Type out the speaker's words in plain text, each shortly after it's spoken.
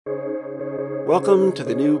Welcome to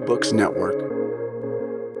the New Books Network.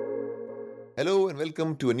 Hello and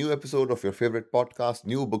welcome to a new episode of your favorite podcast,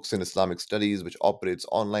 New Books in Islamic Studies, which operates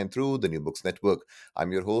online through the New Books Network.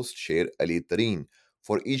 I'm your host, Sher Ali Tareen.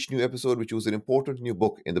 For each new episode, we choose an important new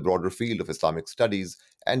book in the broader field of Islamic studies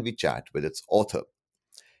and we chat with its author.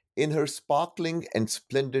 In her sparkling and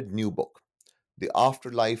splendid new book, The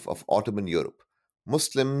Afterlife of Ottoman Europe,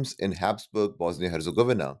 Muslims in Habsburg,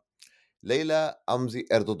 Bosnia-Herzegovina, Leyla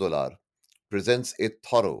Amzi-Erdogdular presents a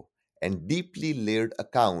thorough and deeply layered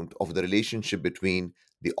account of the relationship between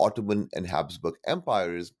the Ottoman and Habsburg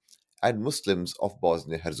empires and Muslims of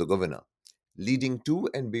Bosnia Herzegovina, leading to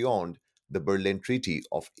and beyond the Berlin Treaty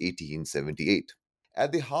of 1878.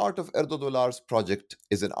 At the heart of Erdodolar's project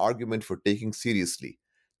is an argument for taking seriously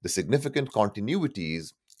the significant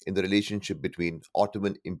continuities in the relationship between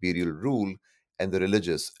Ottoman imperial rule and the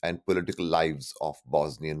religious and political lives of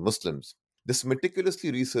Bosnian Muslims. This meticulously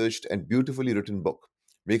researched and beautifully written book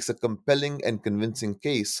makes a compelling and convincing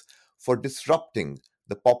case for disrupting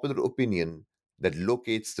the popular opinion that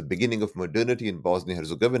locates the beginning of modernity in Bosnia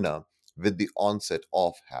Herzegovina with the onset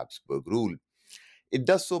of Habsburg rule. It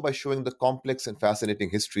does so by showing the complex and fascinating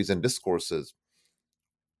histories and discourses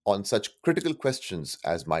on such critical questions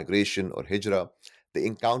as migration or hijrah, the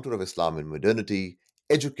encounter of Islam in modernity,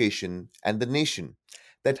 education, and the nation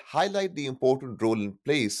that highlight the important role and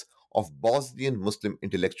place of Bosnian Muslim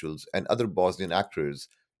intellectuals and other Bosnian actors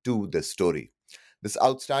to this story. This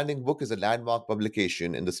outstanding book is a landmark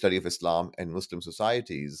publication in the study of Islam and Muslim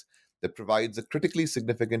societies that provides a critically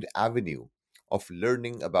significant avenue of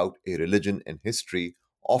learning about a religion and history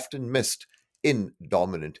often missed in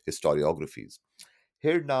dominant historiographies.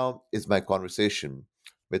 Here now is my conversation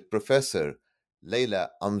with Professor Leyla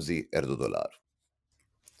Amzi-Erdogdular.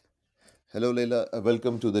 Hello, Leyla.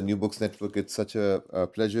 Welcome to the New Books Network. It's such a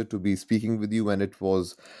pleasure to be speaking with you, and it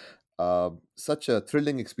was such a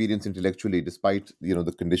thrilling experience intellectually, despite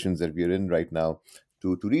the conditions that we are in right now,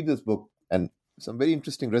 to read this book and some very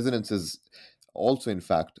interesting resonances. Also, in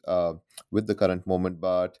fact, with the current moment.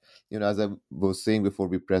 But as I was saying before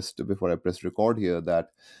I pressed record here,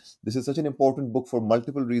 that this is such an important book for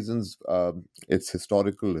multiple reasons. Its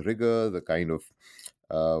historical rigor, the kind of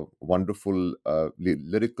wonderful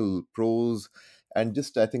lyrical prose, and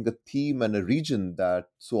just I think a theme and a region that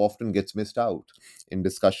so often gets missed out in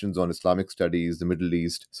discussions on Islamic studies, the Middle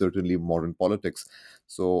East, certainly modern politics.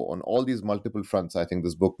 So on all these multiple fronts, I think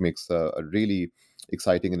this book makes a really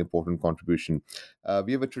exciting and important contribution.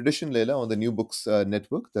 We have a tradition, Leila, on the New Books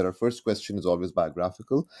Network that our first question is always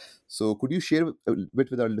biographical. So could you share a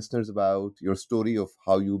bit with our listeners about your story of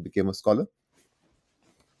how you became a scholar?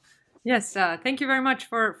 Yes, thank you very much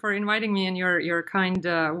for inviting me and your kind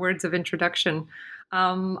words of introduction.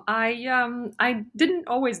 I didn't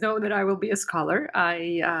always know that I will be a scholar.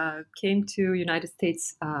 I came to United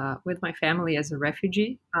States with my family as a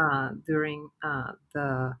refugee during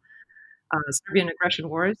the Serbian aggression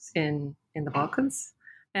wars in the Balkans.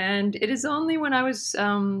 And it is only when I was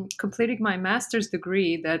completing my master's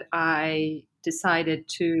degree that I decided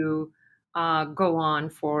to go on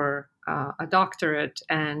for a doctorate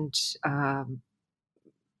and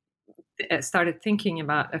started thinking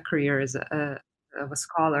about a career as of a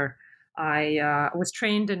scholar. I was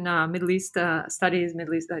trained in Middle East studies.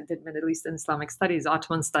 Middle East, I did Middle East and Islamic studies,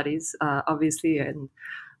 Ottoman studies, obviously, and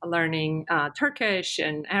learning Turkish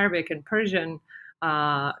and Arabic and Persian.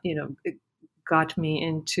 It got me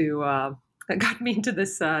into got me into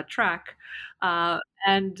this track.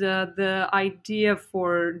 And the idea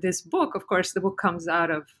for this book, of course, the book comes out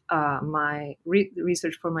of my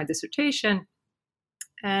research for my dissertation,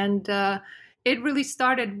 and it really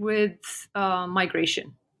started with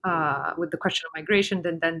migration, with the question of migration,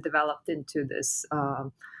 and then developed into this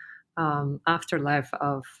afterlife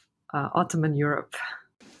of Ottoman Europe.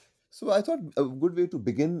 So I thought a good way to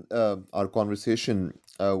begin our conversation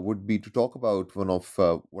would be to talk about one of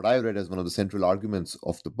what I read as one of the central arguments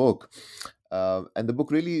of the book. And the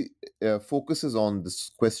book really focuses on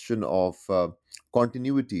this question of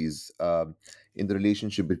continuities in the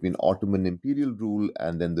relationship between Ottoman imperial rule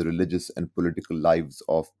and then the religious and political lives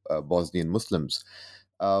of Bosnian Muslims.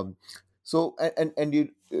 Um, and you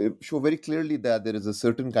show very clearly that there is a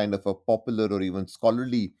certain kind of a popular or even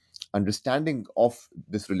scholarly understanding of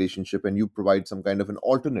this relationship, and you provide some kind of an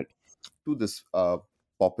alternate to this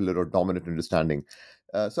popular or dominant understanding.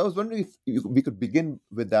 So I was wondering if we could begin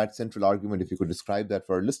with that central argument, if you could describe that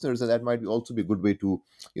for our listeners, and that might also be a good way to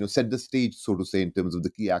set the stage, so to say, in terms of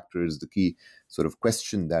the key actors, the key sort of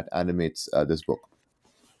question that animates this book.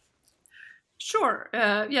 Sure.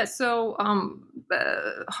 Yeah. So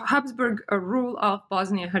Habsburg rule of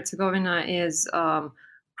Bosnia Herzegovina is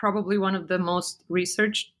probably one of the most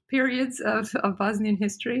researched periods of Bosnian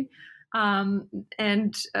history.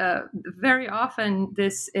 And very often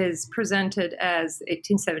this is presented as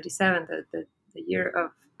 1877, the year of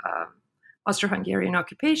Austro-Hungarian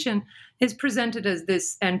occupation, is presented as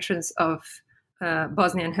this entrance of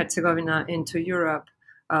Bosnia and Herzegovina into Europe,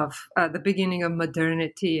 of the beginning of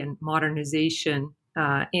modernity and modernization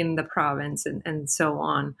in the province, and so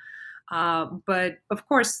on. But of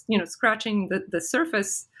course, scratching the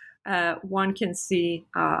surface, one can see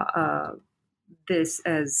this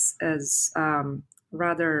as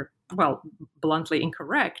rather, well, bluntly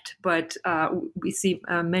incorrect. But we see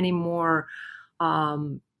many more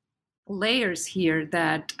layers here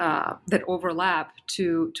that overlap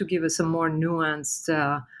to give us a more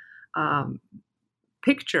nuanced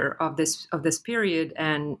picture of this period,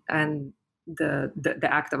 and the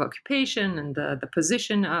act of occupation, and the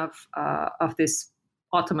position of this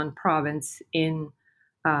Ottoman province in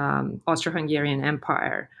Austro-Hungarian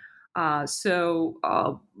Empire. So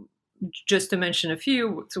just to mention a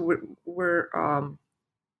few, so we're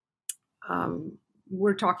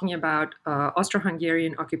talking about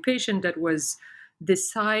Austro-Hungarian occupation that was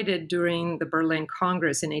decided during the Berlin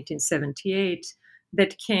Congress in 1878,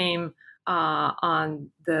 that came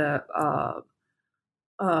on the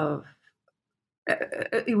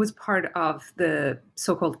it was part of the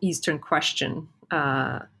so-called Eastern Question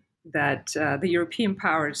that the European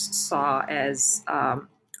powers saw as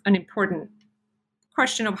an important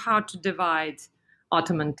question of how to divide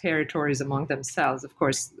Ottoman territories among themselves, of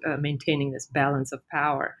course, maintaining this balance of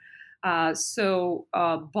power. So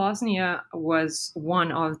Bosnia was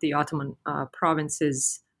one of the Ottoman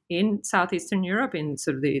provinces in southeastern Europe, in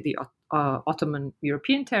sort of the Ottoman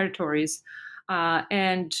European territories.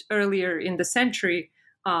 And earlier in the century,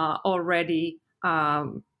 already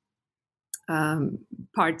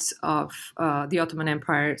parts of the Ottoman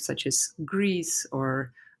Empire, such as Greece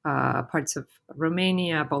or parts of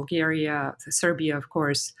Romania, Bulgaria, Serbia, of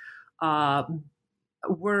course,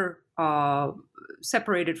 were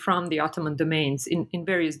separated from the Ottoman domains in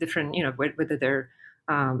various different, whether they're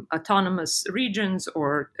autonomous regions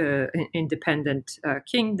or independent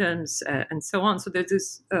kingdoms, and so on. So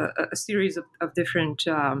there's a series of different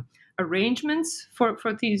arrangements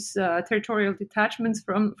for these territorial detachments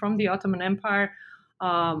from the Ottoman Empire,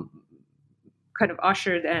 kind of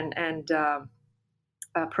ushered and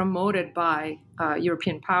promoted by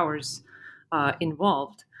European powers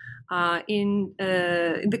involved. In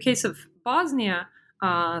the case of Bosnia,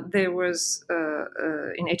 there was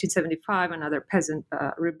in 1875 another peasant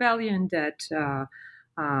rebellion that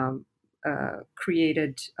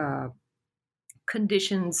created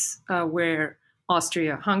conditions where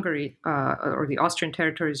Austria-Hungary, or the Austrian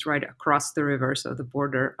territories right across the river, so the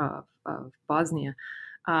border of Bosnia,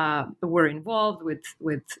 were involved with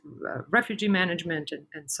refugee management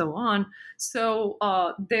and so on. So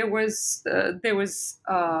there was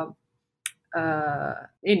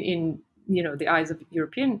in the eyes of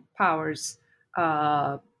European powers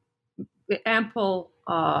ample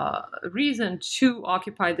reason to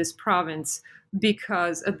occupy this province,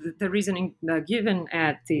 because the reasoning given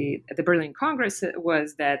at the Berlin Congress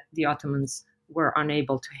was that the Ottomans were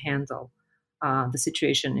unable to handle the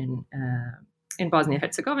situation in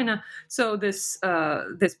Bosnia-Herzegovina. So this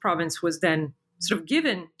province was then sort of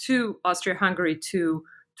given to Austria-Hungary to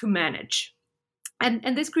manage,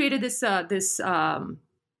 and this created this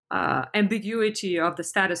ambiguity of the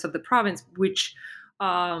status of the province, which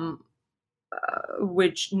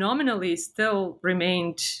nominally still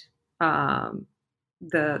remained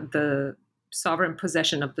the sovereign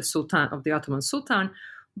possession of the Sultan, of the Ottoman Sultan,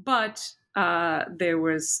 but it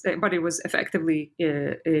was effectively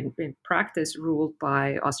in practice ruled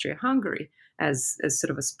by Austria-Hungary as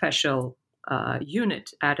sort of a special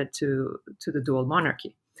unit added to the dual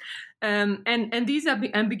monarchy. And these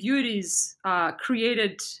ambiguities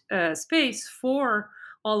created space for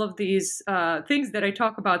all of these things that I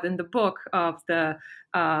talk about in the book, of the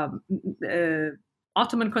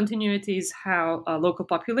Ottoman continuities, how a local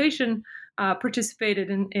population participated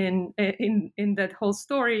in that whole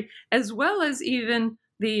story, as well as even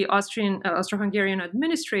the Austro-Hungarian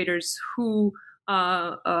administrators who,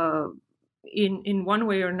 in one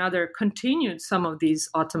way or another, continued some of these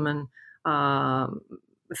Ottoman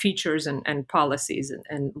features and policies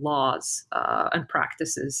and laws and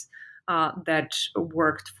practices that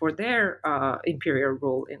worked for their imperial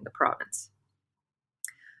rule in the province.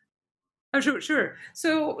 Oh, sure.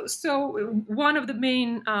 So one of the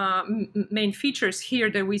main features here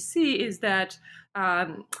that we see is that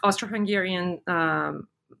Austro-Hungarian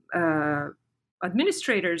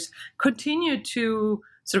administrators continue to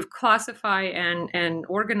sort of classify and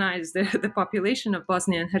organize the population of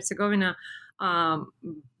Bosnia and Herzegovina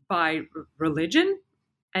by religion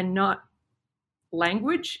and not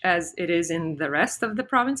language, as it is in the rest of the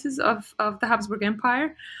provinces of the Habsburg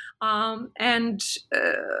Empire. And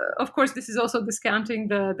of course, this is also discounting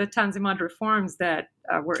the Tanzimat reforms that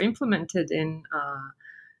were implemented in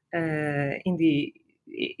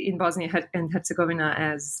Bosnia and Herzegovina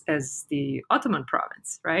as the Ottoman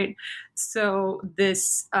province, right? So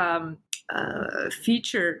this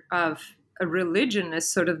feature of a religion as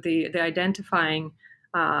sort of the identifying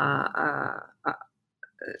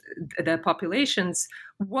the populations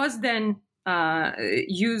was then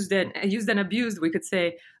used and abused, we could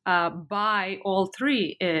say, by all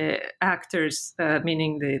three actors,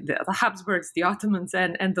 meaning the Habsburgs, the Ottomans,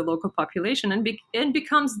 and the local population, and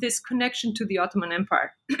becomes this connection to the Ottoman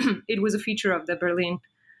Empire. It was a feature of the Berlin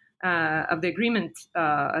of the agreement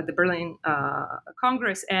at the Berlin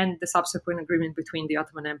Congress and the subsequent agreement between the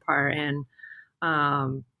Ottoman Empire and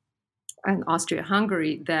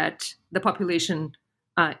Austria-Hungary, that the population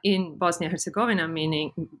in Bosnia-Herzegovina,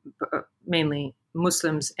 meaning mainly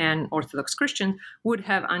Muslims and Orthodox Christians, would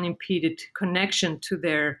have unimpeded connection to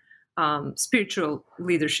their spiritual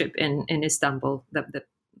leadership in Istanbul, the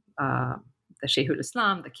Sheikhul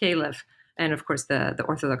Islam, the Caliph, and of course the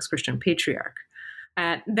Orthodox Christian Patriarch.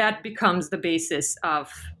 And that becomes the basis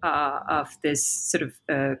of this sort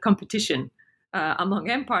of competition among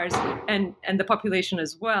empires, and the population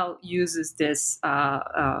as well uses this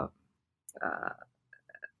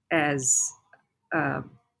as a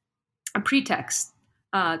pretext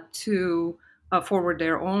to forward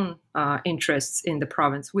their own interests in the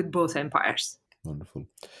province with both empires. Wonderful.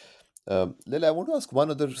 Leyla, I want to ask one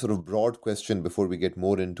other sort of broad question before we get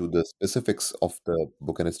more into the specifics of the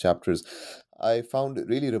book and its chapters. I found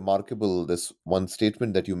really remarkable this one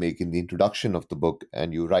statement that you make in the introduction of the book,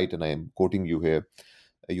 and you write, and I am quoting you here,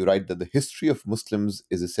 you write that the history of Muslims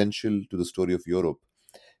is essential to the story of Europe,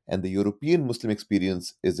 and the European Muslim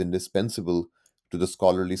experience is indispensable to the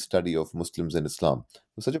scholarly study of Muslims and Islam. It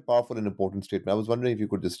was such a powerful and important statement. I was wondering if you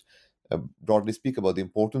could just broadly speak about the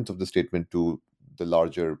importance of the statement to the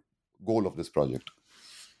larger goal of this project.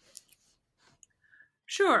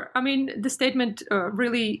 Sure. I mean, the statement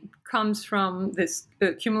really comes from this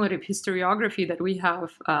cumulative historiography that we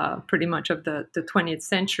have pretty much of the 20th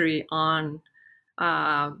century on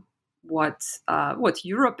what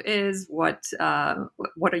Europe is, what a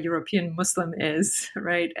European Muslim is,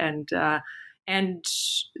 right, and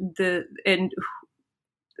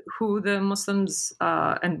who the Muslims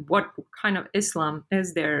and what kind of Islam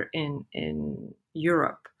is there in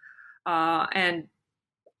Europe, and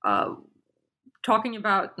talking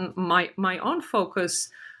about my own focus,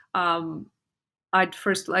 I'd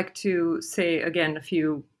first like to say again a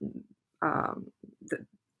few.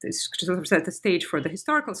 To set the stage for the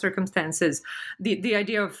historical circumstances, the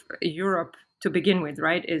idea of Europe to begin with,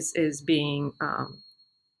 right, is being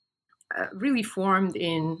really formed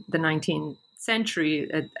in the 19th century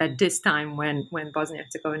at this time when Bosnia and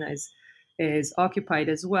Herzegovina is occupied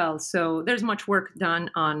as well. So there's much work done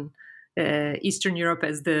on Eastern Europe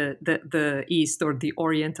as the East or the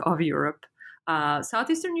Orient of Europe.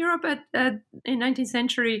 Southeastern Europe in 19th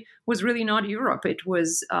century was really not Europe. It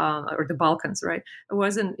was, or the Balkans, right? It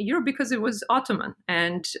wasn't Europe because it was Ottoman.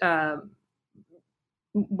 And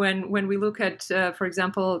when we look at, for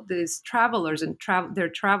example, these travelers and their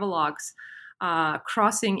travelogues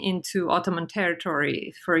crossing into Ottoman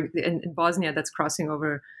territory, in Bosnia, that's crossing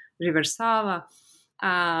over River Sava,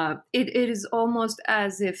 it is almost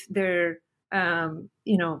as if they're,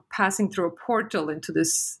 passing through a portal into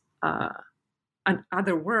this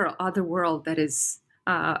other world that is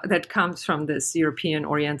that comes from this European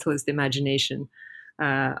Orientalist imagination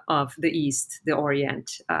of the East, the Orient,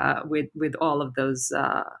 with all of those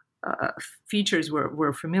features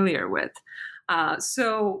we're familiar with.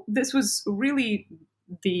 So this was really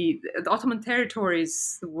the Ottoman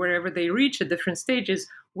territories, wherever they reach at different stages,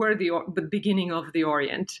 were the beginning of the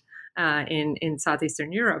Orient in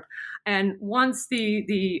Southeastern Europe. And once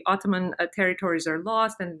the Ottoman territories are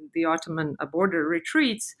lost and the Ottoman border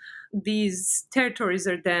retreats, these territories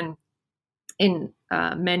are then, in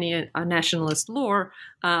many nationalist lore,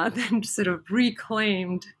 then sort of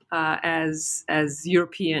reclaimed as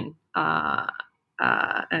European.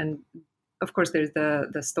 And of course, there's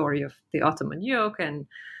the story of the Ottoman yoke and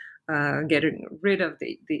getting rid of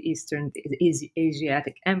the Eastern, the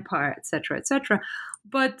Asiatic Empire, etc., etc.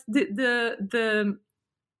 But the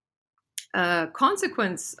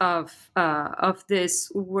consequence of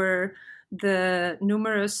this were the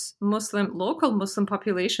numerous local Muslim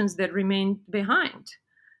populations that remained behind.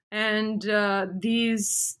 And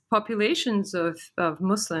these populations of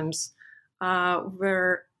Muslims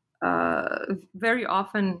were very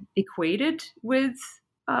often equated with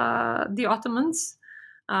the Ottomans.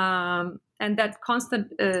 And that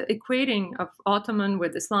constant equating of Ottoman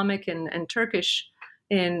with Islamic and Turkish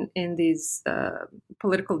in these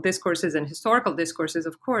political discourses and historical discourses,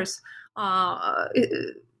 of course,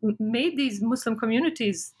 made these Muslim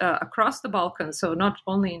communities across the Balkans, so not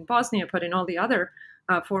only in Bosnia, but in all the other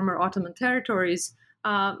former Ottoman territories,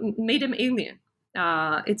 made them alien.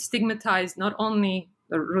 It stigmatized not only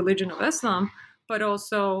the religion of Islam, but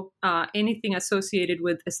also anything associated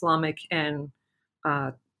with Islamic and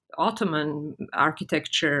Ottoman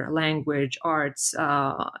architecture, language, arts,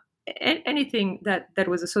 anything that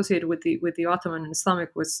was associated with the Ottoman and Islamic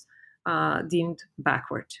was deemed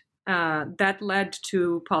backward. That led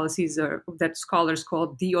to policies that scholars call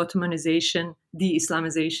de-Ottomanization,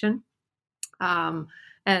 de-Islamization,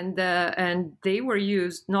 and they were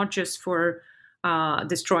used not just for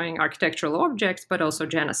destroying architectural objects, but also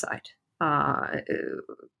genocide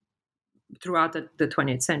throughout the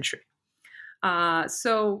 20th century.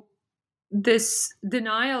 So this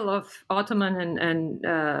denial of Ottoman and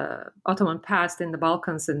Ottoman past in the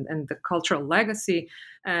Balkans and the cultural legacy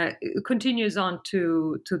continues on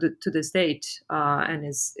to this date and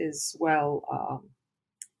is well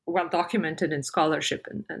documented in scholarship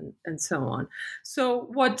and so on. So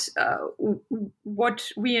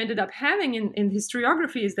what we ended up having in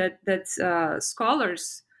historiography is that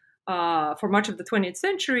scholars for much of the 20th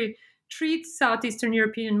century treat Southeastern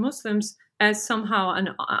European Muslims as somehow an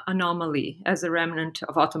anomaly, as a remnant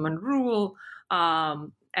of Ottoman rule,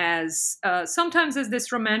 as sometimes as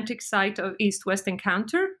this romantic site of East-West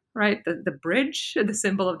encounter, right? The bridge, the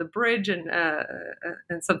symbol of the bridge, and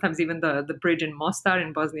sometimes even the bridge in Mostar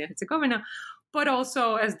in Bosnia and Herzegovina, but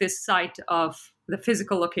also as this site of the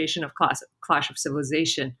physical location of clash of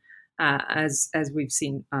civilization, as we've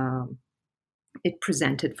seen it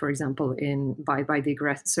presented, for example, by the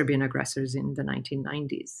Serbian aggressors in the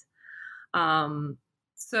 1990s.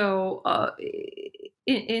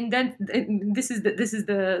 This is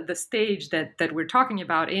the stage that we're talking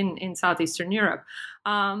about in Southeastern Europe.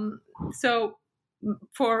 So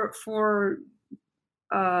for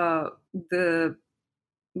the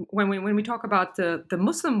when we talk about the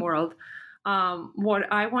Muslim world, what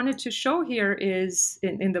I wanted to show here is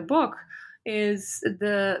in the book is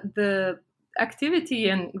the activity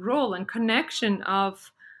and role and connection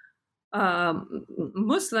of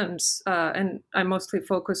Muslims, and I mostly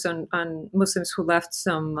focus on Muslims who left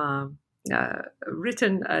some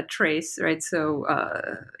written trace, right? So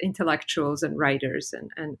intellectuals and writers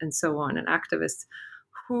and so on, and activists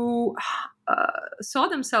who saw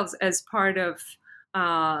themselves as part of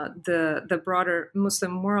the broader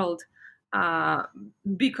Muslim world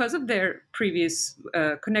because of their previous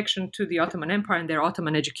connection to the Ottoman Empire and their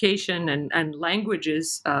Ottoman education and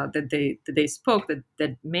languages that they spoke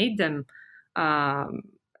that made them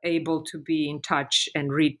able to be in touch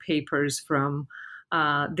and read papers from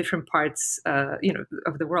different parts, of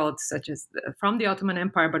the world, such as from the Ottoman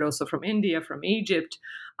Empire, but also from India, from Egypt.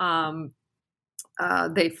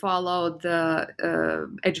 They followed the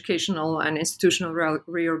educational and institutional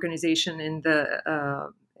reorganization in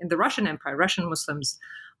the Russian Empire, Russian Muslims,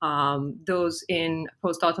 those in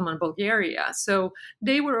post-Ottoman Bulgaria. So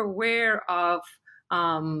they were aware of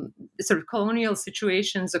sort of colonial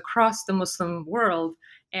situations across the Muslim world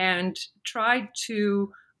and tried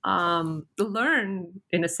to learn,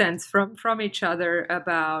 in a sense, from each other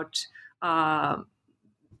about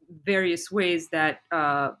various ways that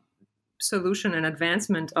solution and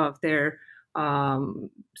advancement of their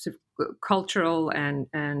sort of cultural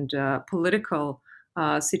and political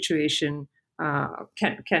situation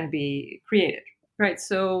can be created, right?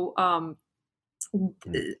 So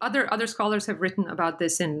other scholars have written about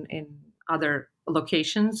this in other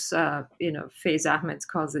locations. Faiz Ahmed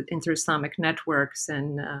calls it inter-Islamic networks,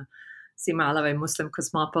 and Sima Alaway Muslim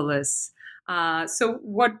cosmopolis. So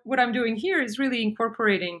what I'm doing here is really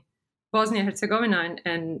incorporating Bosnia and Herzegovina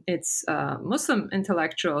and its Muslim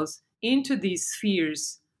intellectuals into these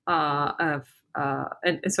spheres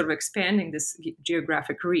and sort of expanding this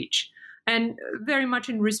geographic reach, and very much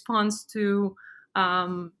in response to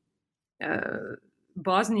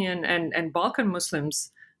Bosnian and Balkan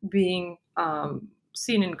Muslims being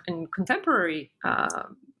seen in contemporary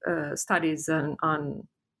studies on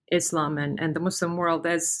Islam and the Muslim world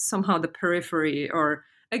as somehow the periphery, or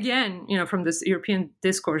again, from this European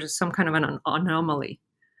discourse, as some kind of an anomaly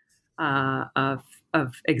of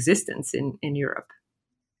existence in Europe.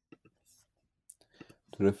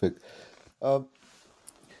 Terrific. So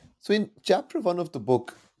in chapter 1 of the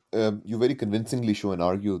book, you very convincingly show and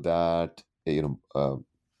argue that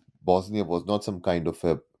Bosnia was not some kind of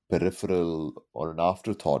a peripheral or an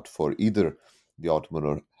afterthought for either the Ottoman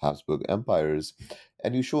or Habsburg empires.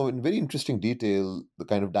 And you show in very interesting detail the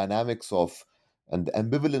kind of dynamics of and the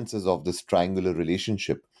ambivalences of this triangular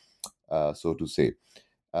relationship, so to say.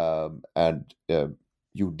 And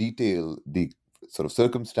you detail the sort of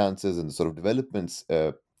circumstances and the sort of developments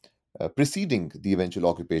preceding the eventual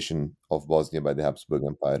occupation of Bosnia by the Habsburg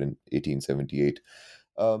Empire in 1878.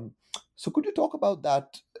 Um, so, could you talk about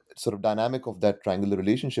that sort of dynamic of that triangular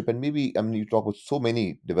relationship? And maybe, I mean, you talk about so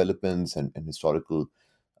many developments and historical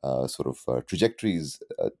trajectories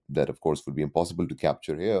that, of course, would be impossible to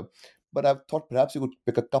capture here. But I've thought perhaps you could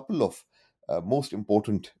pick a couple of most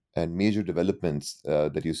important and major developments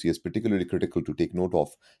that you see as particularly critical to take note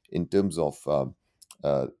of in terms of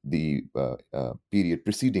the period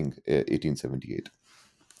preceding 1878.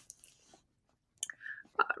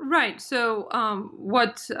 Right. So,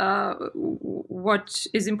 what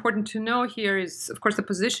is important to know here is, of course, the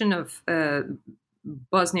position of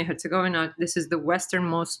Bosnia-Herzegovina. This is the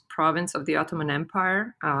westernmost province of the Ottoman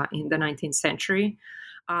Empire in the 19th century.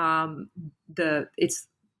 Its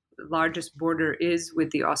largest border is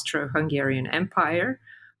with the Austro-Hungarian Empire.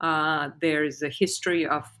 There's a history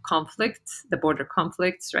of conflict, the border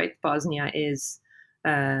conflicts. Right. Bosnia is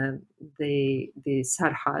the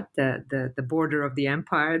Sarhat, the border of the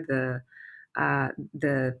empire.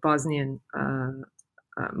 The Bosnian,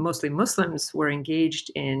 mostly Muslims, were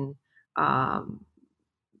engaged in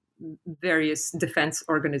various defense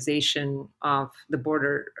organization of the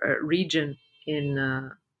border region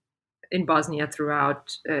in Bosnia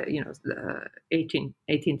throughout the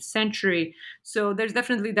 18th century. So there's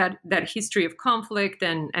definitely that history of conflict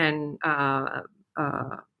and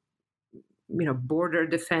border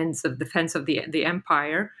defense of the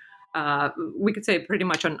empire. We could say pretty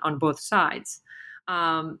much on both sides.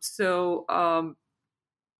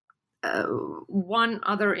 One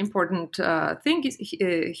other important thing is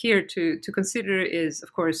here to consider is,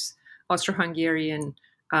 of course, Austro-Hungarian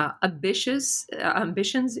ambitions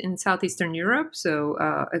in southeastern Europe. So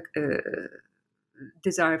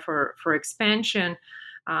desire for expansion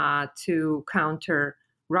to counter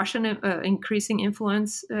Russian increasing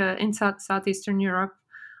influence in southeastern Europe.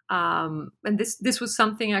 And this was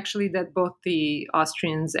something actually that both the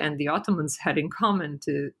Austrians and the Ottomans had in common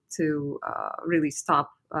to really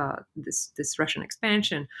stop this Russian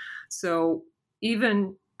expansion. So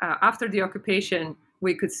even after the occupation,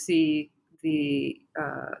 we could see the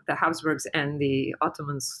Habsburgs and the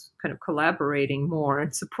Ottomans kind of collaborating more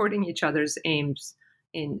and supporting each other's aims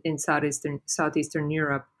in southeastern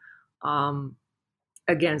Europe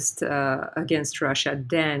against Russia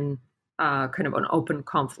than kind of an open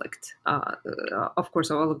conflict. Of course,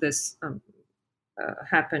 all of this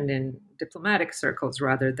happened in diplomatic circles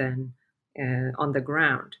rather than on the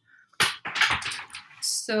ground.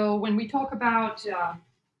 So when we talk about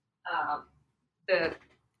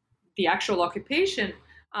the actual occupation,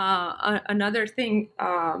 another thing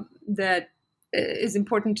that is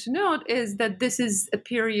important to note is that this is a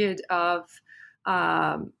period of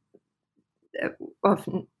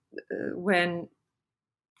when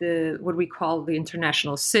what we call the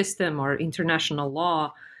international system or international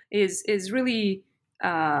law is really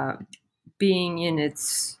being in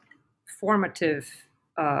its formative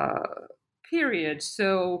period.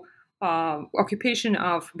 So occupation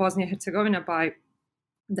of Bosnia-Herzegovina by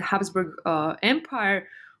the Habsburg Empire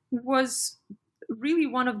was really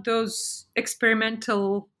one of those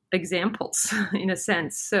experimental examples in a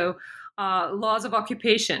sense. So laws of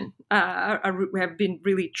occupation have been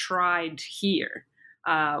really tried here.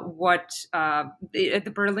 At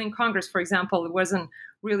the Berlin Congress, for example, it wasn't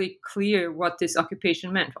really clear what this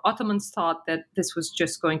occupation meant. Ottomans thought that this was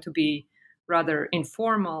just going to be rather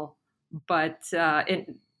informal, but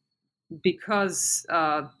because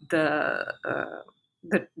the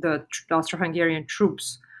Austro-Hungarian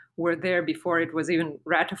troops were there before it was even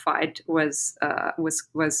ratified was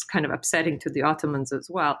kind of upsetting to the Ottomans as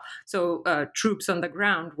well. So troops on the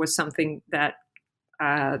ground was something that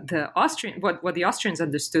what the Austrians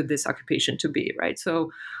understood this occupation to be, right?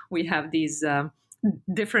 So we have these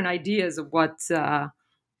different ideas of what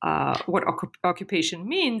occupation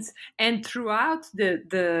means, and throughout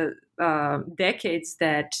the decades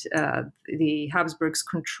that the Habsburgs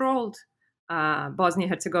controlled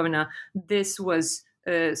Bosnia-Herzegovina, this was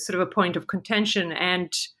sort of a point of contention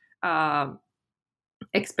and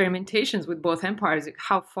experimentations with both empires. Like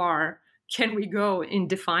how far can we go in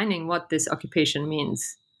defining what this occupation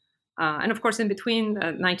means? And of course, in between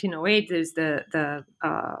 1908, there's the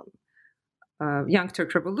Young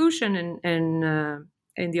Turk Revolution and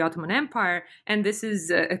in the Ottoman Empire, and this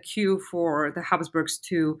is a cue for the Habsburgs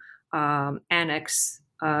to annex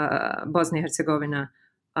Bosnia Herzegovina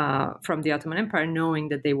from the Ottoman Empire, knowing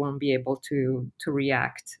that they won't be able to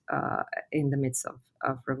react in the midst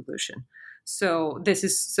of revolution. So this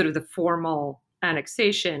is sort of the formal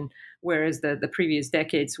annexation, whereas the previous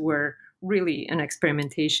decades were really an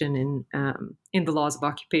experimentation in the laws of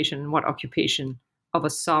occupation and what occupation of a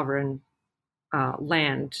sovereign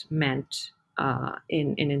land meant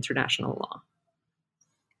in international law.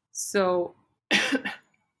 So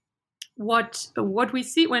what we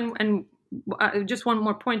see when and just one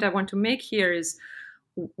more point I want to make here is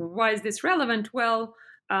why is this relevant? Well,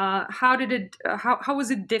 how did it? How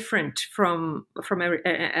was it different from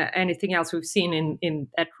anything else we've seen in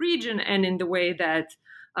that region and in the way that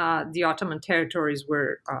the Ottoman territories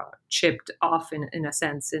were chipped off in a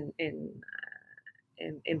sense in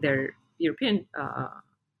their European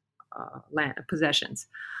land possessions.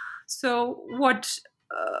 So what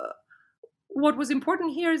was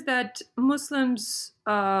important here is that Muslims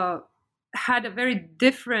had a very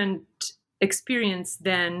different experience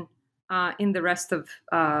than in the rest of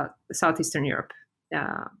southeastern Europe.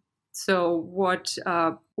 So what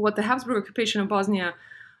the Habsburg occupation of Bosnia,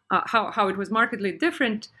 how it was markedly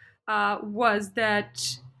different, was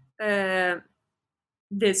that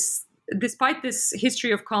this despite this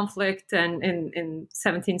history of conflict and in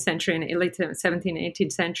 17th century and late 17th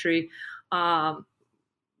 18th century,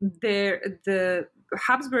 the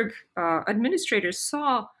Habsburg administrators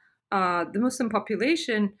saw the Muslim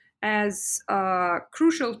population as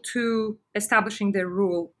crucial to establishing their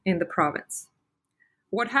rule in the province.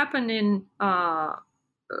 What happened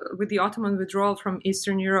with the Ottoman withdrawal from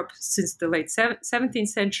Eastern Europe since the late 17th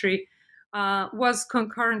century was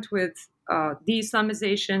concurrent with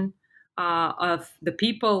de-Islamization of the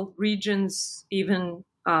people, regions, even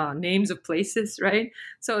names of places, right?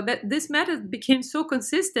 So that this method became so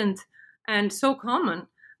consistent and so common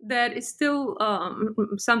that it's still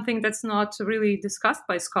something that's not really discussed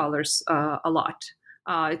by scholars a lot.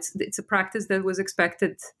 It's a practice that was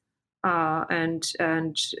expected, and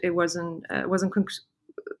it wasn't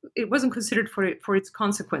considered for its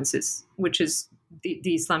consequences, which is the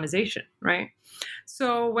Islamization, right?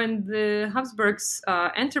 So when the Habsburgs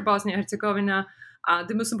entered Bosnia and Herzegovina,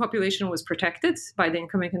 the Muslim population was protected by the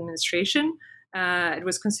incoming administration. It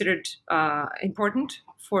was considered important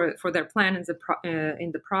for their plan in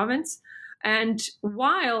the province. And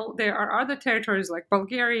while there are other territories like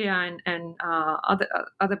Bulgaria and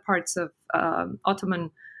other parts of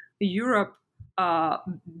Ottoman Europe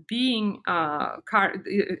being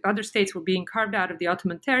other states were being carved out of the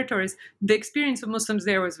Ottoman territories, the experience of Muslims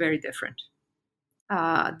there was very different.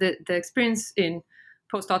 The experience in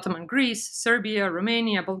post-Ottoman Greece, Serbia,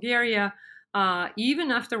 Romania, Bulgaria, even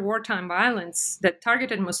after wartime violence that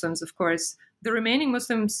targeted Muslims, of course, the remaining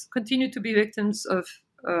Muslims continued to be victims of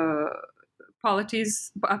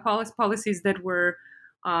policies that were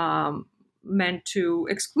meant to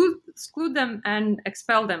exclude them and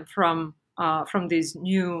expel them from these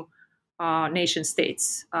new nation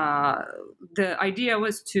states. The idea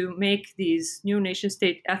was to make these new nation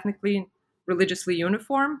states ethnically, religiously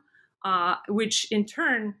uniform, which in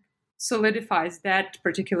turn solidifies that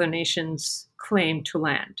particular nation's claim to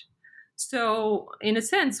land. So, in a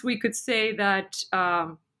sense, we could say that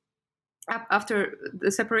after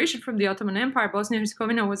the separation from the Ottoman Empire, Bosnia and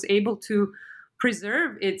Herzegovina was able to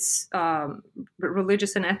preserve its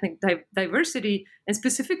religious and ethnic diversity, and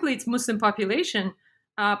specifically its Muslim population,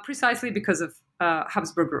 precisely because of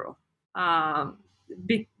Habsburg rule.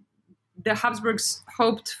 The Habsburgs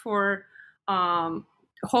hoped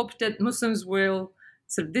that Muslims will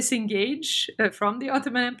sort of disengage from the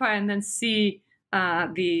Ottoman Empire and then see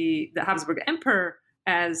the Habsburg Emperor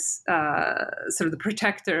as sort of the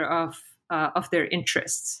protector of their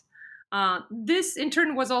interests. This, in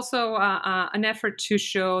turn, was also an effort to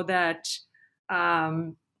show that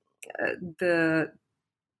the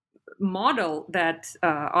model that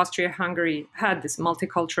Austria-Hungary had, this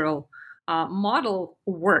multicultural model,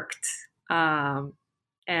 worked. So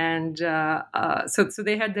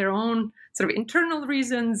they had their own sort of internal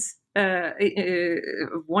reasons,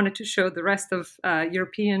 wanted to show the rest of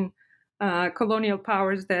European colonial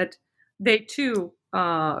powers that they too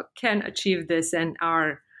can achieve this and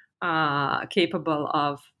are capable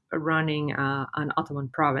of running an Ottoman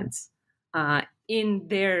province in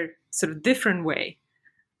their sort of different way.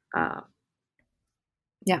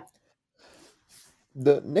 Yeah.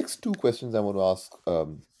 The next two questions I want to ask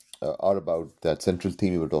are about that central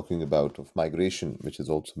theme you were talking about of migration, which is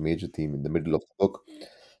also a major theme in the middle of the book.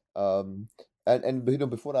 Um, And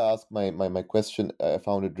before I ask my question, I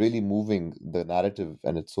found it really moving, the narrative,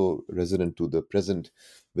 and it's so resonant to the present,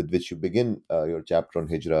 with which you begin your chapter on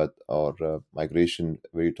hijrat, or migration,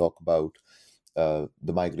 where you talk about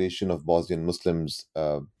the migration of Bosnian Muslims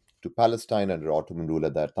to Palestine under Ottoman rule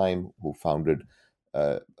at that time, who founded,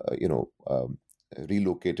 you know,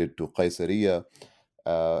 relocated to Caesarea,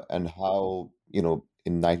 and how, in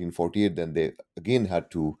 1948, then they again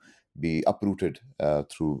had to be uprooted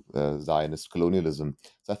through Zionist colonialism.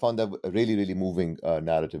 So I found that a really, really moving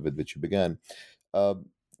narrative with which you began. Uh,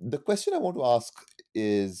 the question I want to ask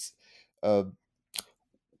is, uh,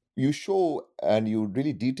 you show and you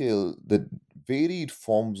really detail the varied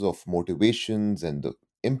forms of motivations and the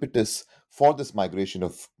impetus for this migration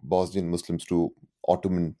of Bosnian Muslims to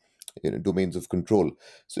Ottoman, domains of control.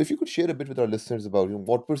 So, if you could share a bit with our listeners about,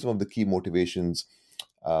 what were some of the key motivations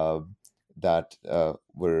uh, that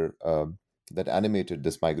animated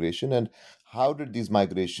this migration, and how did these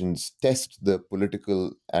migrations test the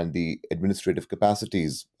political and the administrative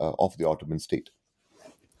capacities of the Ottoman state?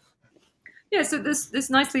 Yeah, so this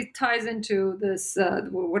nicely ties into this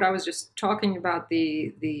what I was just talking about,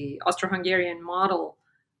 the Austro-Hungarian model,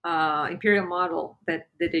 imperial model that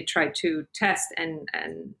they tried to test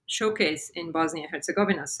and showcase in Bosnia and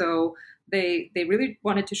Herzegovina. So they really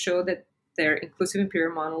wanted to show that their inclusive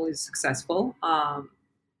imperial model is successful,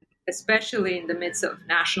 especially in the midst of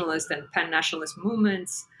nationalist and pan-nationalist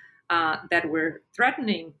movements that were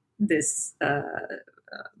threatening this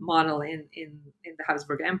model in the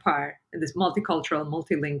Habsburg Empire, in this multicultural,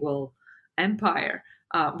 multilingual empire,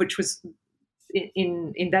 which was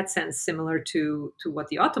in that sense similar to what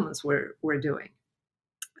the Ottomans were doing.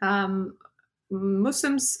 Um,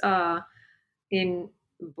 Muslims in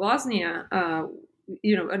Bosnia,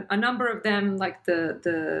 a number of them, like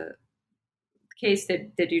the case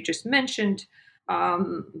that you just mentioned,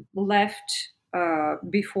 left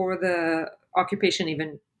before the occupation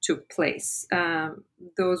even took place.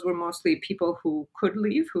 Those were mostly people who could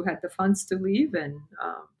leave, who had the funds to leave, and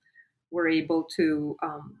were able to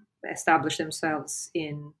establish themselves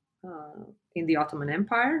in the Ottoman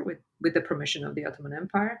Empire with the permission of the Ottoman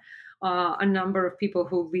Empire. A number of people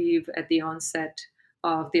who leave at the onset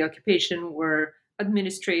of the occupation were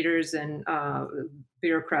administrators and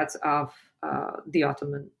bureaucrats of the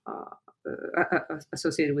Ottoman,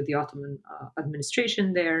 associated with the Ottoman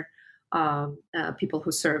administration there, people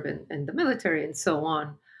who serve in the military, and so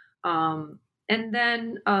on. And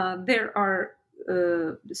then there are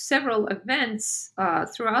several events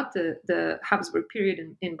throughout the Habsburg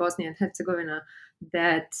period in Bosnia and Herzegovina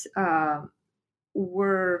that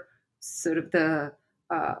were sort of the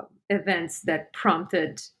events that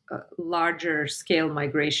prompted larger scale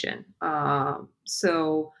migration. In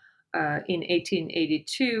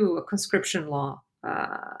 1882, a conscription law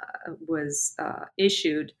was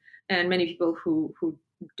issued, and many people who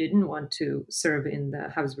didn't want to serve in the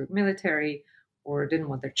Habsburg military or didn't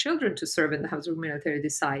want their children to serve in the Habsburg military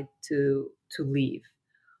decide to leave.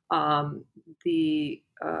 The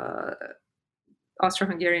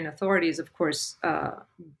Austro-Hungarian authorities, of course,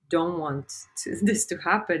 don't want this to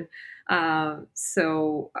happen. But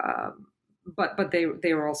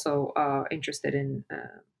they were also interested in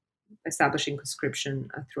establishing conscription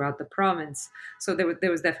throughout the province. So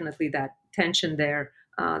there was definitely that tension there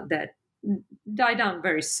that died down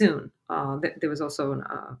very soon. There was also an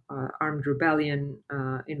armed rebellion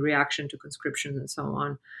in reaction to conscription and so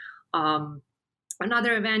on.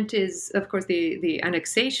 Another event is, of course, the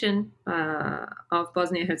annexation of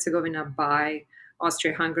Bosnia and Herzegovina by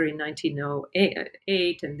Austria-Hungary in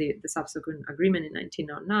 1908 and the subsequent agreement in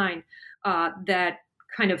 1909 that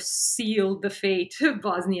kind of sealed the fate of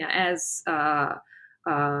Bosnia as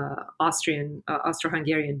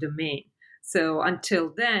Austro-Hungarian domain. So until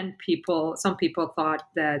then, some people thought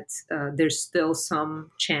that there's still some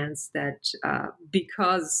chance that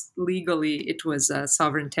because legally it was a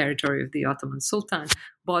sovereign territory of the Ottoman Sultan,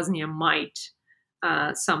 Bosnia might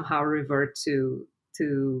somehow revert to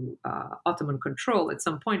Ottoman control at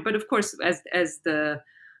some point. But of course, as the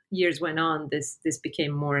years went on, this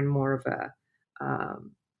became more and more of a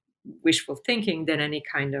wishful thinking than any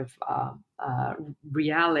kind of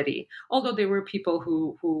reality. Although there were people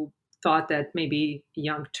who thought that maybe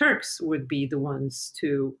Young Turks would be the ones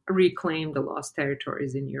to reclaim the lost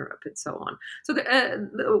territories in Europe and so on. So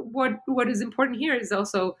what is important here is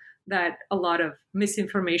also that a lot of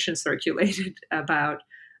misinformation circulated about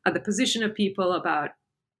the position of people, about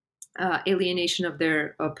alienation of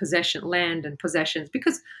their land and possessions,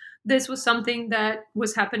 because this was something that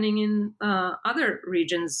was happening in other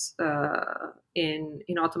regions in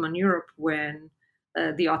Ottoman Europe when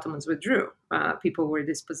the Ottomans withdrew. People were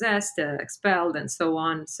dispossessed, expelled, and so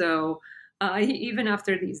on. So even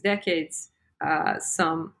after these decades,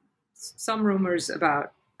 some rumors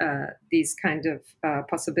about these kind of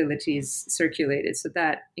possibilities circulated. So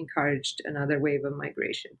that encouraged another wave of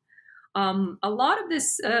migration. A lot of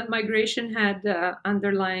this migration had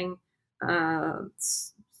underlying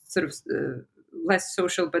sort of less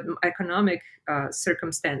social but economic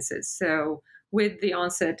circumstances. So with the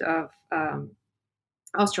onset of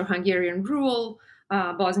Austro-Hungarian rule,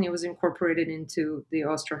 Bosnia was incorporated into the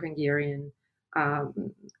Austro-Hungarian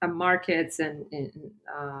markets, and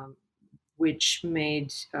which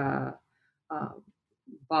made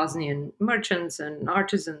Bosnian merchants and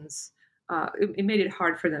artisans, it made it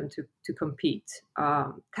hard for them to compete.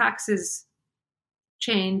 Taxes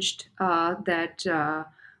changed that,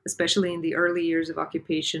 especially in the early years of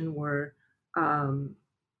occupation, were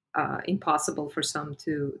impossible for some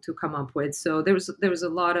to come up with. So there was a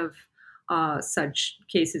lot of such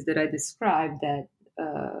cases that I described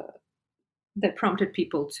that prompted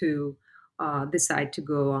people to decide to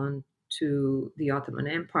go on to the Ottoman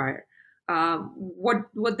Empire.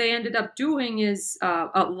 What they ended up doing is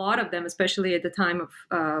a lot of them, especially at the time of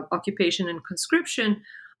occupation and conscription,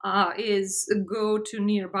 is go to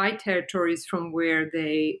nearby territories from where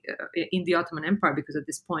they in the Ottoman Empire, because at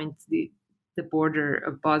this point the border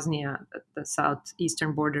of Bosnia, the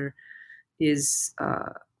southeastern border, is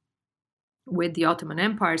with the Ottoman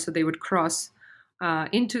Empire. So they would cross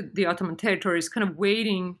into the Ottoman territories, kind of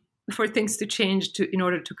waiting for things to change in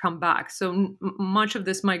order to come back. So much of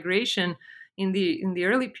this migration in the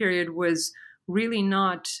early period was really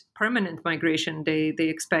not permanent migration. They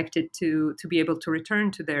expected to be able to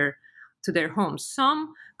return to their homes.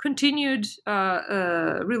 Some continued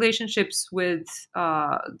relationships with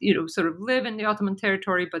sort of live in the Ottoman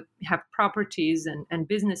territory, but have properties and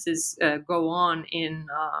businesses go on in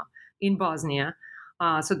Bosnia.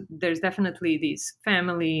 So there's definitely these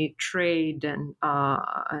family trade and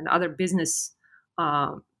other business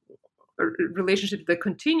relationships that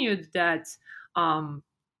continued, that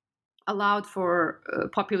allowed for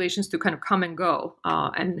populations to kind of come and go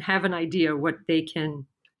and have an idea what they can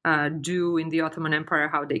do in the Ottoman Empire,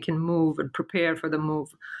 how they can move and prepare for the move,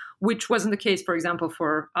 which wasn't the case, for example,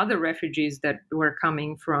 for other refugees that were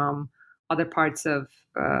coming from other parts of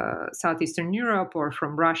southeastern Europe or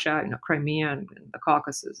from Russia, Crimea and the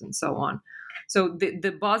Caucasus and so on. So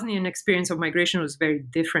the Bosnian experience of migration was very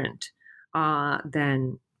different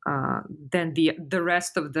than the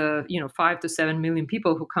rest of the 5 to 7 million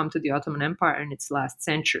people who come to the Ottoman Empire in its last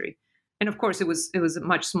century. And of course, it was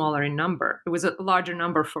much smaller in number. It was a larger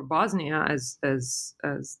number for Bosnia as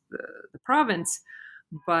the province,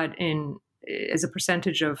 but as a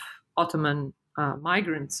percentage of Ottoman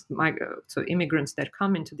migrants, so immigrants that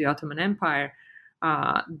come into the Ottoman Empire,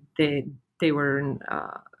 they were in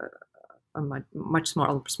a much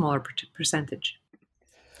smaller percentage.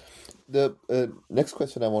 The next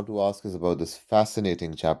question I want to ask is about this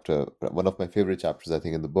fascinating chapter, one of my favorite chapters, I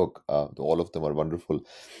think, in the book. All of them are wonderful.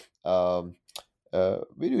 Where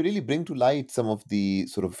you really bring to light some of the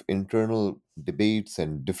sort of internal debates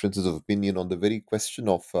and differences of opinion on the very question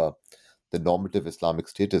of the normative Islamic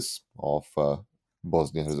status of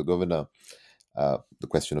Bosnia-Herzegovina, the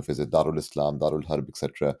question of is it Darul Islam, Darul Harb,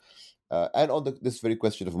 etc., and on this very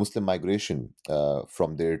question of Muslim migration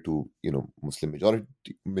from there to Muslim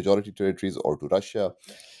majority territories or to Russia.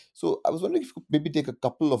 So I was wondering if you could maybe take a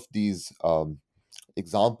couple of these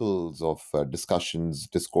examples of discussions,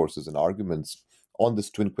 discourses, and arguments on this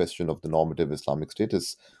twin question of the normative Islamic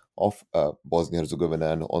status of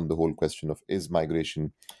Bosnia-Herzegovina, and on the whole question of is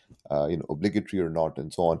migration obligatory or not,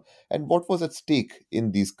 and so on, and what was at stake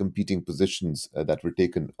in these competing positions that were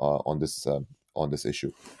taken on this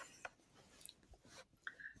issue.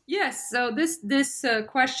 Yes, so this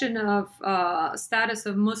question of status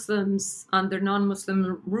of Muslims under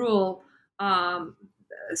non-Muslim rule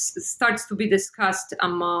starts to be discussed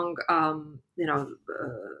among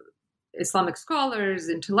Islamic scholars,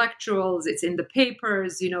 intellectuals. It's in the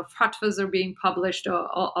papers. Fatwas are being published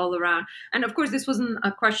all around. And of course, this wasn't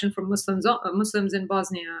a question for Muslims in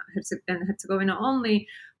Bosnia and Herzegovina only,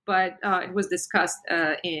 but it was discussed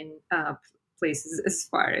in places as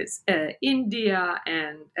far as India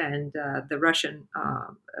and the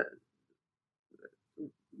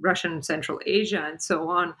Russian Central Asia and so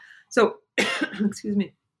on. So, excuse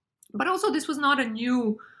me. But also, this was not a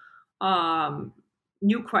new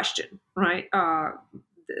question, right?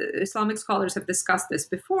 Islamic scholars have discussed this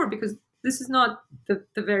before, because this is not the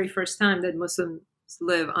very first time that Muslims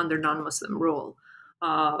live under non-Muslim rule.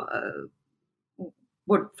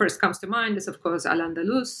 What first comes to mind is, of course,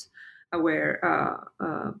 Al-Andalus,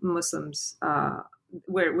 Muslims,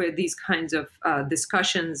 where these kinds of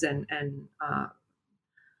discussions and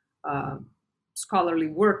uh, scholarly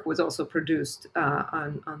work was also produced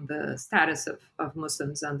on the status of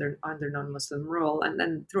Muslims under non-Muslim rule. And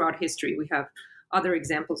then throughout history, we have other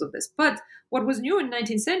examples of this. But what was new in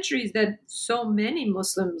 19th century is that so many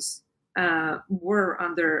Muslims were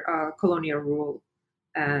under colonial rule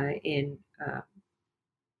in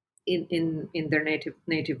their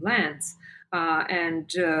native lands, and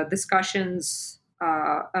discussions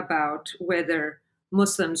about whether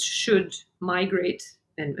Muslims should migrate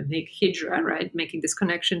and make hijrah, right, making this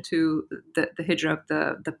connection to the hijrah of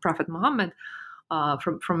the Prophet Muhammad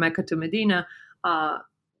from Mecca to Medina.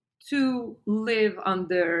 To live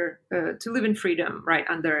to live in freedom, right,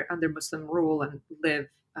 under Muslim rule, and live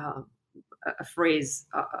a phrase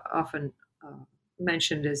often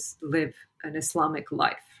mentioned is live an Islamic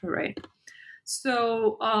life, right?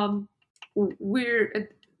 So we're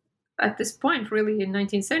at this point, really, in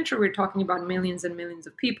 19th century, we're talking about millions and millions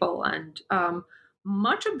of people, and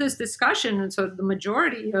much of this discussion, and so the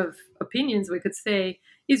majority of opinions, we could say,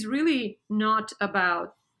 is really not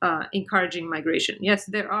about encouraging migration. Yes,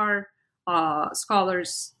 there are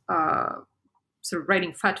scholars sort of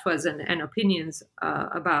writing fatwas and opinions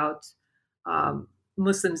about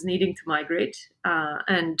Muslims needing to migrate.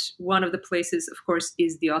 And one of the places, of course,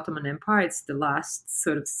 is the Ottoman Empire. It's the last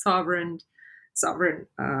sort of sovereign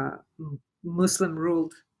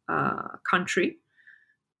Muslim-ruled country.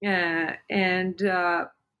 And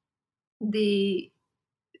the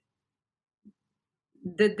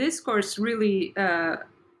discourse really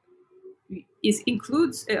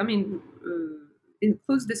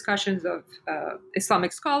includes discussions of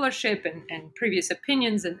Islamic scholarship and previous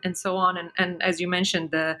opinions and so on. And as you mentioned,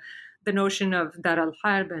 the notion of Dar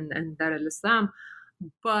al-Harb and Dar al-Islam.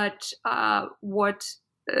 But what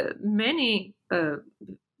many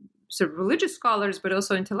sort of religious scholars, but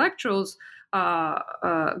also intellectuals,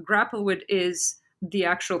 grapple with is the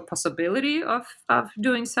actual possibility of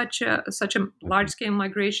doing such a large scale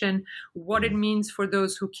migration, what it means for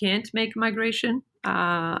those who can't make migration,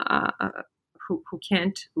 who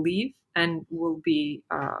can't leave and will be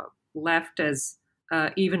left as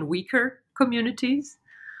even weaker communities.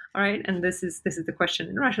 All right, and this is the question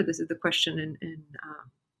in Russia. This is the question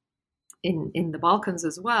in the Balkans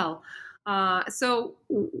as well. So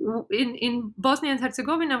in Bosnia and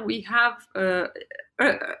Herzegovina, we have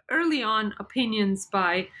early on opinions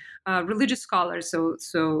by religious scholars.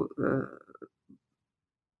 So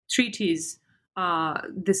treaties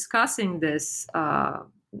discussing this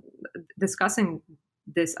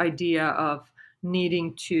idea of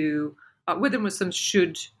needing to whether Muslims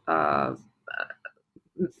should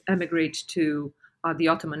emigrate to the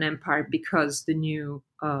Ottoman Empire because the new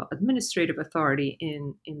administrative authority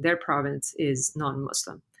in their province is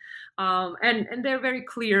non-Muslim, and they're very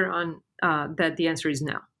clear on that the answer is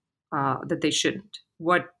no, that they shouldn't.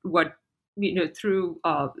 What through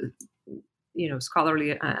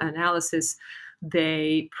scholarly analysis,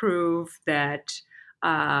 they prove that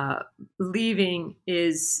leaving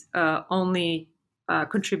is only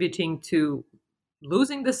contributing to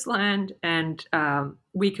losing this land and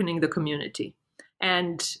weakening the community.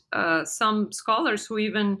 And some scholars who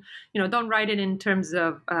even don't write it in terms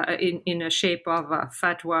of in a shape of a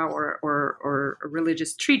fatwa or a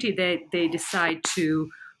religious treaty, they decide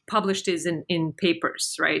to publish this in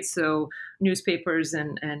papers, right? So newspapers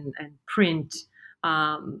and print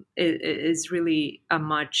is really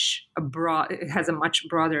it has a much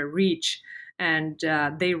broader reach, and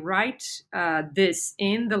they write this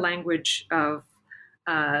in the language of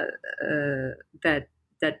that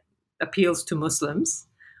appeals to Muslims,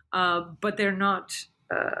 but they're not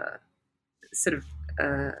sort of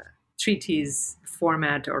treaties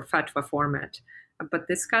format or fatwa format, but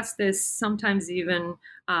discuss this sometimes even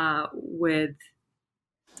with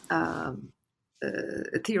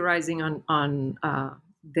theorizing on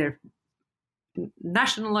their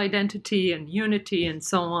national identity and unity and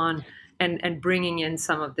so on, and bringing in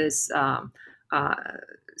some of this sort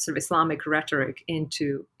of Islamic rhetoric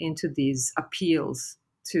into these appeals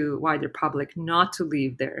to wider public not to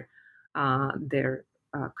leave their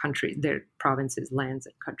countries, their provinces, lands,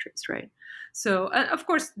 and countries, right? So, of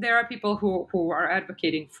course, there are people who are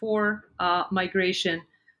advocating for migration,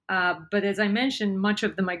 but as I mentioned, much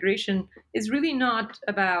of the migration is really not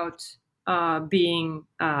about being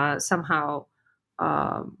somehow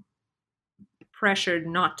pressured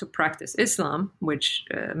not to practice Islam, which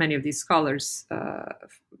many of these scholars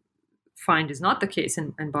find is not the case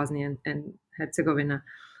in Bosnia and Herzegovina.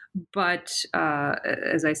 But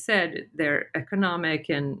as I said, they're economic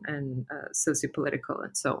and sociopolitical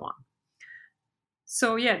and so on.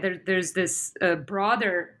 So yeah, there's this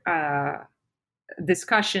broader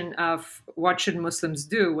discussion of what should Muslims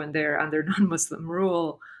do when they're under non-Muslim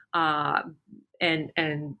rule, uh,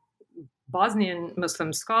 and Bosnian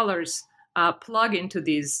Muslim scholars plug into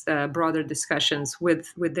these broader discussions with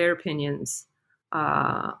their opinions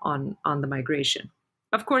on the migration.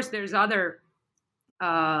 Of course, there's uh,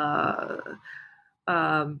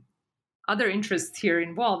 um, other interests here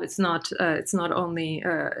involved. It's not only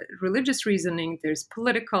religious reasoning. There's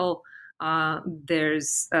political.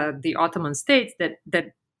 There's the Ottoman state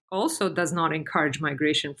that also does not encourage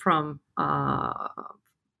migration from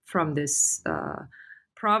this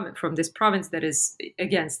province that is,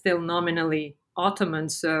 again, still nominally Ottoman.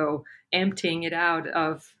 So emptying it out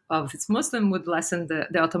of its Muslim would lessen the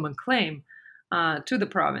Ottoman claim to the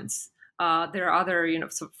province. There are other,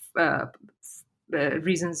 sort of,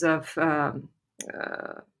 reasons of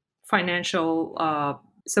financial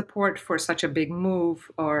support for such a big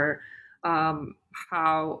move, or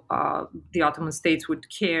how the Ottoman states would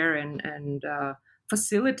care and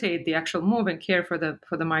facilitate the actual move and care for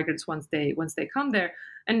the migrants once they come there.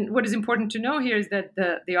 And what is important to know here is that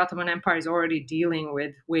the Ottoman Empire is already dealing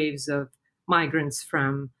with waves of migrants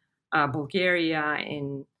from Bulgaria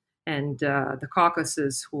and the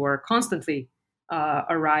Caucasus, who are constantly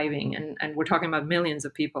arriving, and we're talking about millions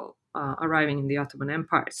of people arriving in the Ottoman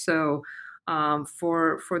Empire. So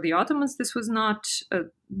for the Ottomans, this was not,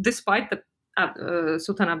 despite the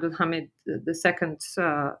Sultan Abdul Hamid II's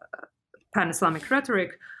pan-Islamic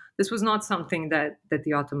rhetoric, this was not something that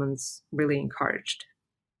the Ottomans really encouraged.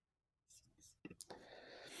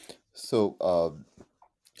 So,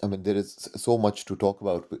 I mean, there is so much to talk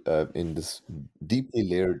about in this deeply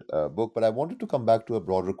layered book, but I wanted to come back to a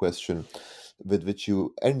broader question with which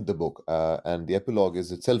you end the book, and the epilogue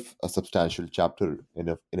is itself a substantial chapter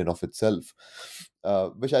in and of itself,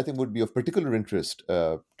 which I think would be of particular interest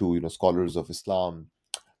to scholars of Islam,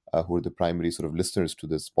 who are the primary sort of listeners to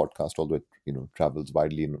this podcast, although it travels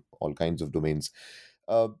widely in all kinds of domains.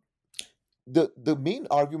 Uh, the main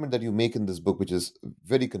argument that you make in this book, which is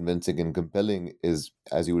very convincing and compelling, is,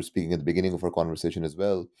 as you were speaking at the beginning of our conversation as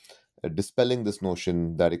well, dispelling this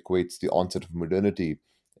notion that equates the onset of modernity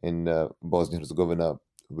in Bosnia Herzegovina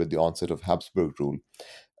with the onset of Habsburg rule.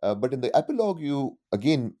 But in the epilogue, you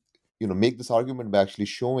again, make this argument by actually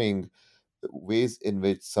showing ways in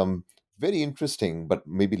which some very interesting but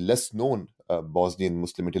maybe less known Bosnian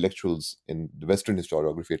Muslim intellectuals in the Western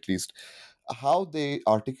historiography, at least, how they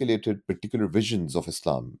articulated particular visions of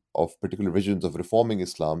Islam, of particular visions of reforming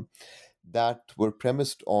Islam that were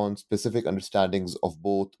premised on specific understandings of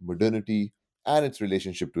both modernity and its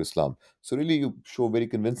relationship to Islam. So, really, you show very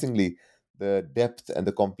convincingly the depth and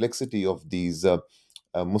the complexity of these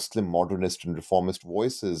Muslim modernist and reformist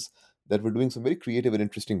voices that were doing some very creative and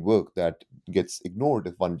interesting work that gets ignored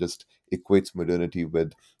if one just equates modernity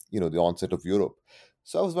with, the onset of Europe.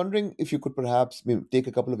 So I was wondering if you could perhaps take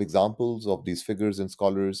a couple of examples of these figures and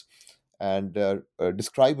scholars and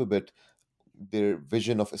describe a bit their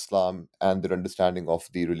vision of Islam and their understanding of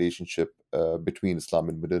the relationship between Islam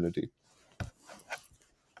and modernity.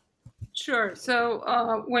 Sure.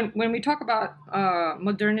 So when we talk about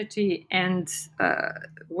modernity and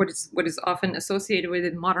what is often associated with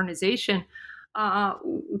it, modernization, uh,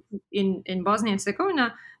 in Bosnia and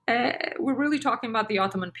Herzegovina, we're really talking about the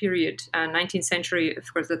Ottoman period, 19th century.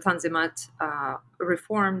 Of course, the Tanzimat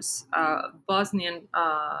reforms. Bosnia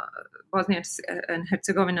and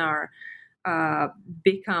Herzegovina are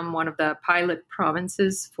become one of the pilot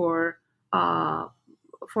provinces for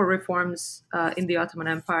reforms in the Ottoman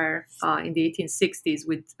Empire in the 1860s,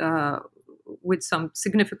 with some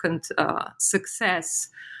significant success.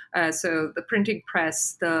 So the printing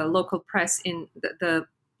press, the local press in the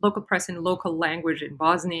local press in local language in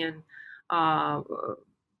Bosnian,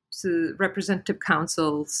 so representative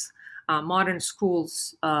councils, modern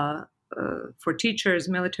schools for teachers,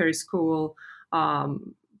 military school,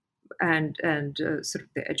 and sort of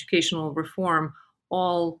the educational reform,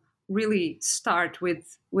 all really start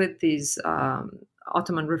with these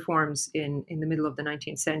Ottoman reforms in the middle of the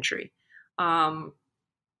 19th century.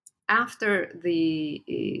 After the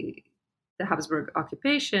Habsburg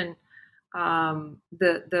occupation,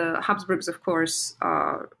 the Habsburgs, of course,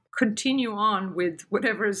 continue on with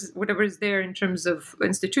whatever is there in terms of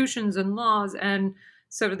institutions and laws, and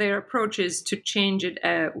so their approach is to change it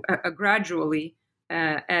gradually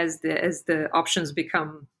as the options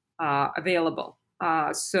become available.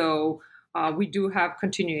 So we do have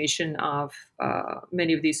continuation of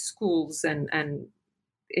many of these schools and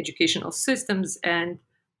educational systems, and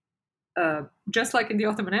just like in the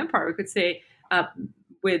Ottoman Empire, we could say,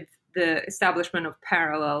 with the establishment of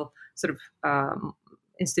parallel sort of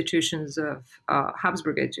institutions of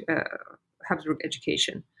Habsburg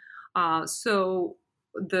education. So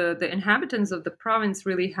the inhabitants of the province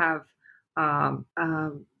really have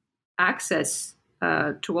access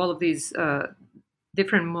to all of these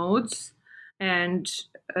different modes, and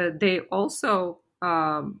they also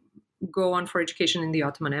go on for education in the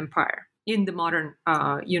Ottoman Empire, in the modern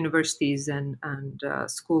universities and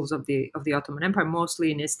schools of the Ottoman Empire,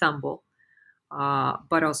 mostly in Istanbul,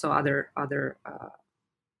 but also other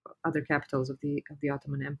capitals of the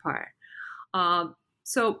Ottoman Empire.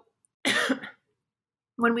 So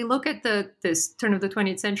when we look at this turn of the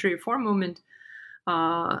 20th century reform movement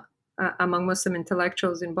among Muslim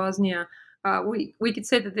intellectuals in Bosnia, we could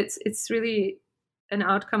say that it's really an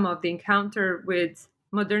outcome of the encounter with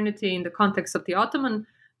modernity in the context of the Ottoman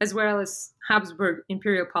as well as Habsburg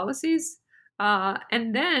imperial policies,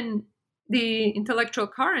 and then the intellectual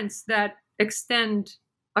currents that extend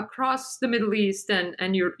across the Middle East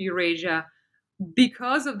and Eurasia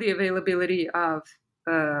because of the availability of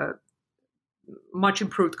much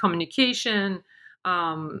improved communication,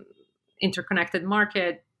 interconnected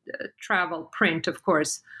market, travel, print, of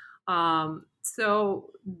course. So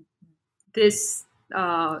this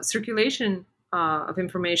circulation of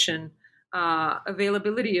information,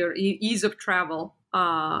 availability or ease of travel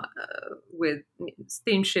with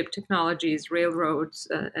steamship technologies, railroads,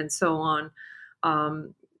 and so on.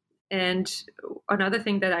 And another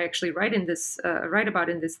thing that I actually write about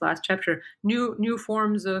in this last chapter: new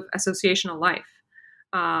forms of associational life,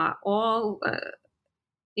 all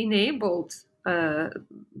enabled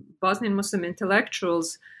Bosnian Muslim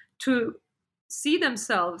intellectuals to see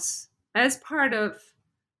themselves as part of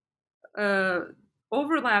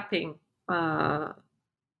overlapping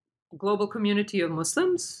global community of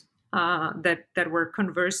Muslims that were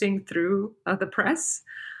conversing through the press,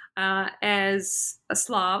 as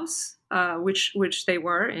Slavs, which they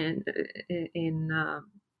were in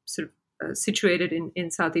sort of situated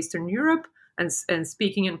in southeastern Europe, and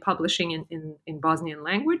speaking and publishing in Bosnian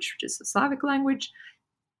language, which is a Slavic language.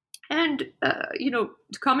 And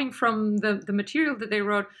coming from the material that they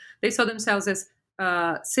wrote, they saw themselves as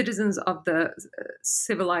citizens of the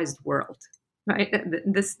civilized world. Right.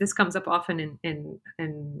 This comes up often in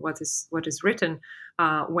what is written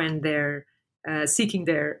when they're seeking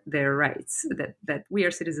their rights, that we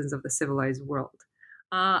are citizens of the civilized world.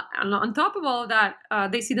 And on top of all of that,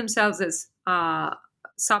 they see themselves as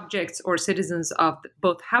subjects or citizens of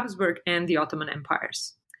both Habsburg and the Ottoman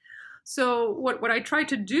empires. So what I try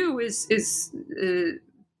to do is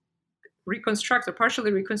reconstruct or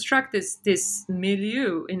partially reconstruct this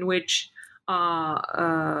milieu in which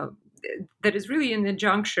that is really in the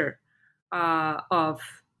juncture of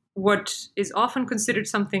what is often considered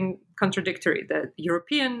something contradictory: that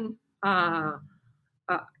European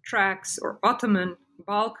tracks, or Ottoman,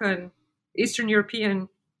 Balkan, Eastern European,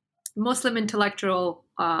 Muslim intellectual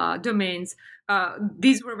domains.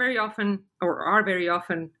 These were very often, or are very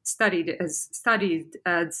often, studied as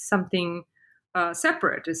something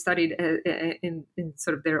separate, is studied in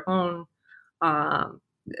sort of their own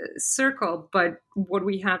circle. But what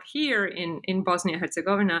we have here in Bosnia and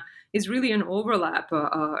Herzegovina is really an overlap,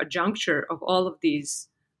 a juncture of all of these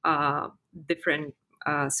different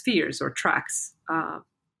spheres or tracks.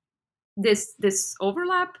 This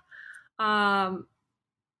overlap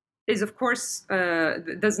is, of course,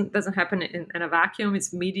 doesn't happen in a vacuum.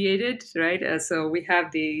 It's mediated, right? So we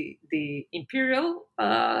have the imperial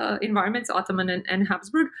environments, Ottoman and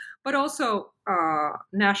Habsburg, but also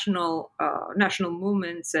national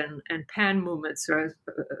movements and pan movements, right?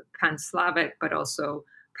 Pan-Slavic, but also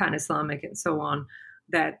pan-Islamic, and so on,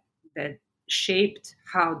 that shaped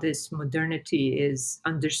how this modernity is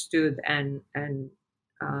understood and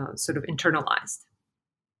sort of internalized.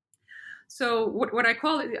 So what I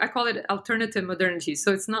call it alternative modernity.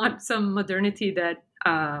 So it's not some modernity that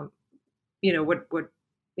what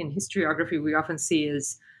in historiography we often see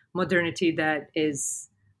as modernity that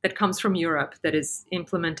comes from Europe, that is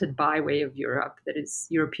implemented by way of Europe, that is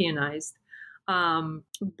Europeanized.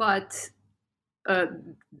 But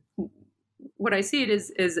what I see it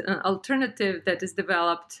is an alternative that is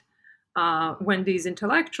developed when these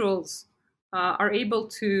intellectuals are able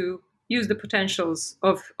to use the potentials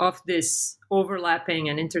of this overlapping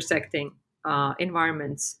and intersecting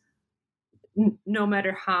environments, no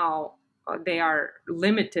matter how they are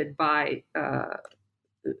limited by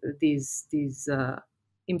these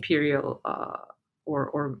imperial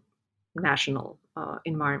or national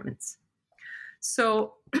environments.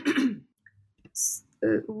 So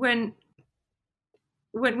when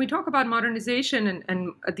we talk about modernization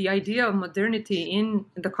and the idea of modernity in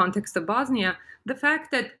the context of Bosnia, the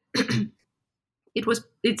fact that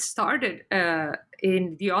it started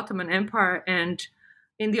in the Ottoman Empire, and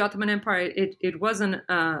in the Ottoman Empire, it wasn't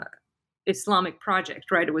Islamic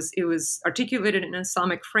project, right? It was articulated in an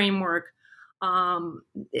Islamic framework.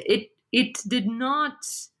 It did not.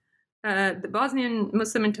 The Bosnian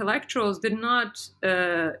Muslim intellectuals did not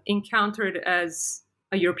encounter it as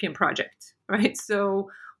a European project, right?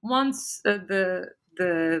 So once the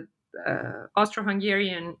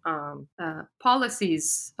Austro-Hungarian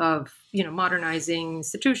policies of modernizing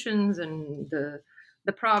institutions and the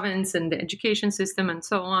province and the education system and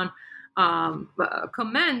so on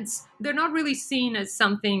commence, they're not really seen as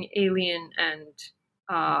something alien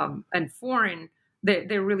and foreign.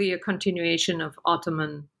 They're really a continuation of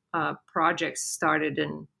Ottoman projects started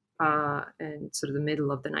in sort of the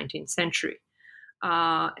middle of the 19th century.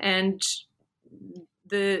 And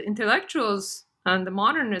the intellectuals and the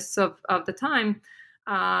modernists of the time,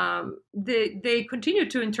 they continue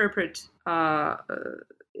to interpret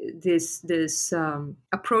this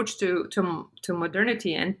approach to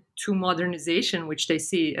modernity and to modernization, which they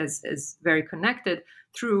see as very connected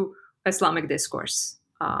through Islamic discourse,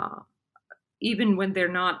 even when they're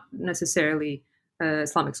not necessarily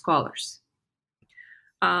Islamic scholars.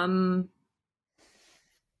 To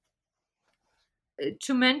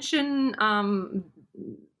mention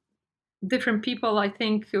different people, I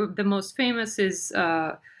think the most famous is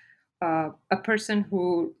a person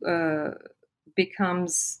who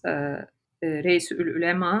becomes Reis ul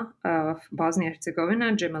Ulema of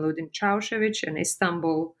Bosnia-Herzegovina, Jemaluddin Čaušević, an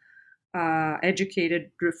Istanbul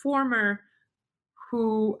educated reformer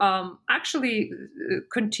who actually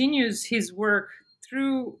continues his work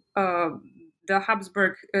through the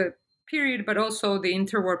Habsburg period, but also the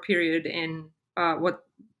interwar period in what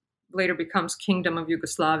later becomes Kingdom of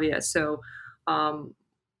Yugoslavia. So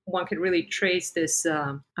one could really trace this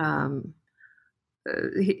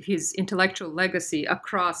his intellectual legacy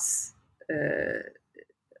across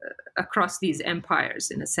these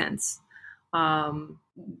empires, in a sense.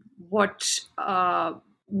 What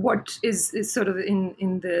is sort of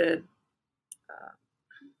in the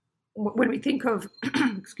when we think of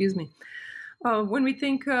excuse me, when we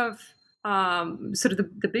think of sort of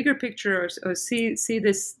the bigger picture, or see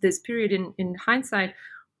this period in hindsight,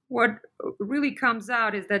 what really comes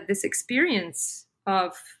out is that this experience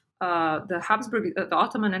of the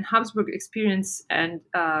Ottoman and Habsburg experience, and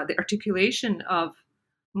the articulation of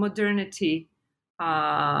modernity,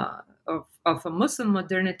 of a Muslim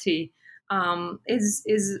modernity,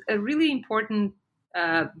 is a really important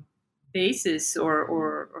basis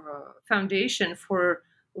or foundation for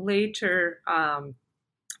later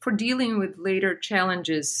for dealing with later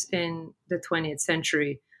challenges in the 20th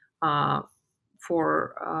century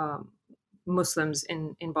for Muslims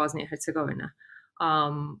in Bosnia and Herzegovina.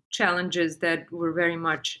 Challenges that were very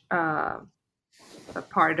much a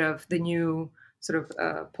part of the new sort of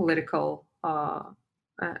political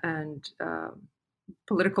and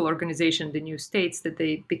political organization, the new states that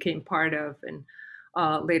they became part of, and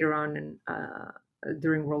later on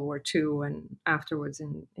during World War II and afterwards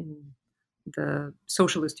in the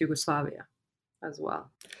socialist Yugoslavia as well.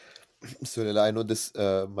 So, Leyla, I know this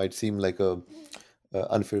might seem like a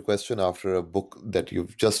unfair question after a book that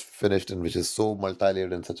you've just finished and which is so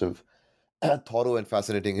multi-layered and such a thorough and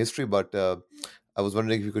fascinating history. But I was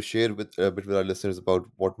wondering if you could share with a bit with our listeners about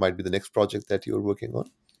what might be the next project that you're working on.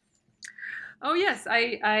 Oh yes,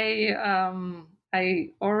 I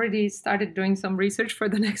already started doing some research for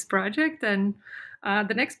the next project, and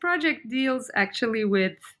the next project deals actually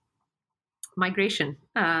with migration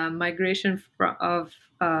of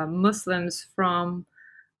Muslims from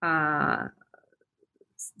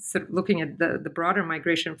sort of looking at the broader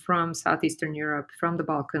migration from Southeastern Europe, from the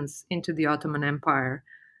Balkans into the Ottoman Empire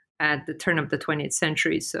at the turn of the 20th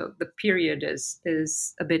century. So the period is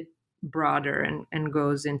a bit broader and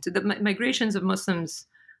goes into the migrations of Muslims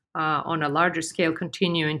on a larger scale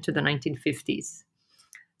continue into the 1950s.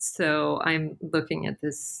 So I'm looking at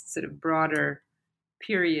this sort of broader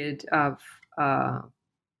period of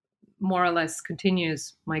more or less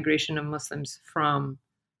continuous migration of Muslims from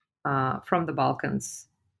the Balkans,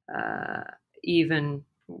 even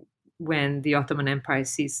when the Ottoman Empire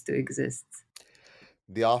ceased to exist.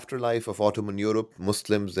 The Afterlife of Ottoman Europe,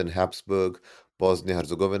 Muslims in Habsburg,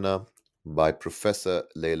 Bosnia-Herzegovina, by Professor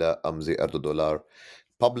Leyla Amzi-Erdogdular,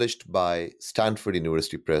 published by Stanford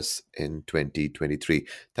University Press in 2023.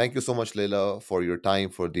 Thank you so much, Leyla, for your time,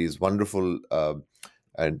 for these wonderful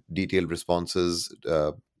and detailed responses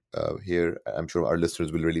here. I'm sure our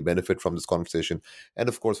listeners will really benefit from this conversation. And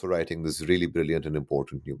of course, for writing this really brilliant and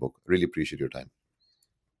important new book. Really appreciate your time.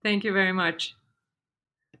 Thank you very much.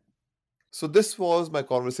 So this was my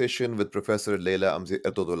conversation with Professor Leyla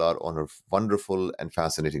Amzi-Erdogdular on her wonderful and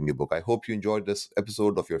fascinating new book. I hope you enjoyed this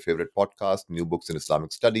episode of your favorite podcast, New Books in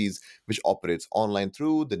Islamic Studies, which operates online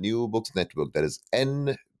through the New Books Network. That is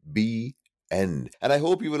NBN. And I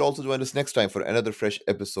hope you will also join us next time for another fresh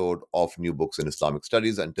episode of New Books in Islamic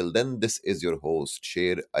Studies. Until then, this is your host,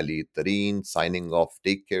 Sher Ali Tareen, signing off.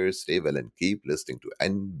 Take care, stay well, and keep listening to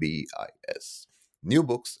NBIS. New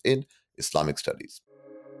Books in Islamic Studies.